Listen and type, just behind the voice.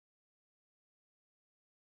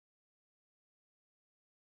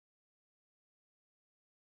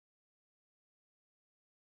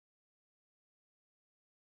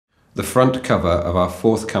The front cover of our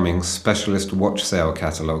forthcoming specialist watch sale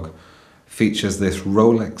catalogue features this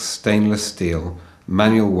Rolex stainless steel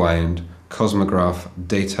manual wind Cosmograph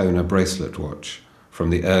Daytona bracelet watch from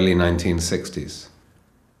the early 1960s.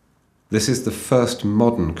 This is the first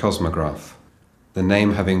modern Cosmograph, the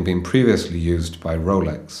name having been previously used by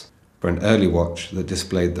Rolex for an early watch that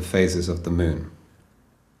displayed the phases of the moon.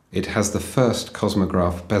 It has the first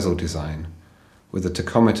Cosmograph bezel design, with a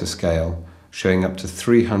tachometer scale showing up to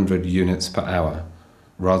 300 units per hour,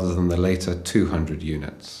 rather than the later 200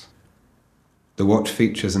 units. The watch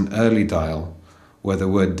features an early dial where the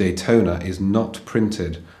word Daytona is not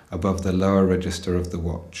printed above the lower register of the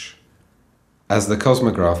watch. As the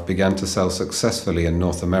Cosmograph began to sell successfully in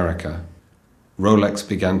North America, Rolex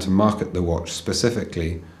began to market the watch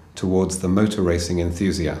specifically towards the motor racing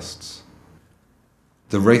enthusiasts.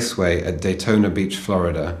 The raceway at Daytona Beach,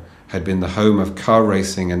 Florida, had been the home of car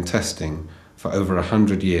racing and testing for over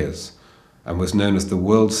 100 years and was known as the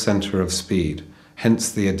world center of speed,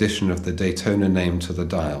 hence the addition of the Daytona name to the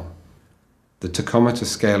dial. The tachometer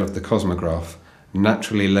scale of the Cosmograph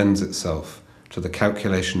naturally lends itself to the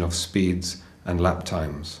calculation of speeds and lap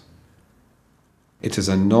times. It is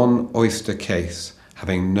a non-oyster case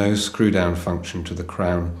having no screw-down function to the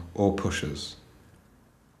crown or pushers.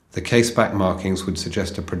 The case back markings would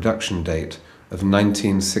suggest a production date of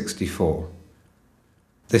 1964.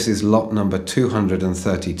 This is lot number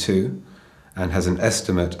 232 and has an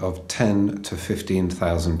estimate of £10,000 to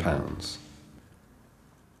 £15,000.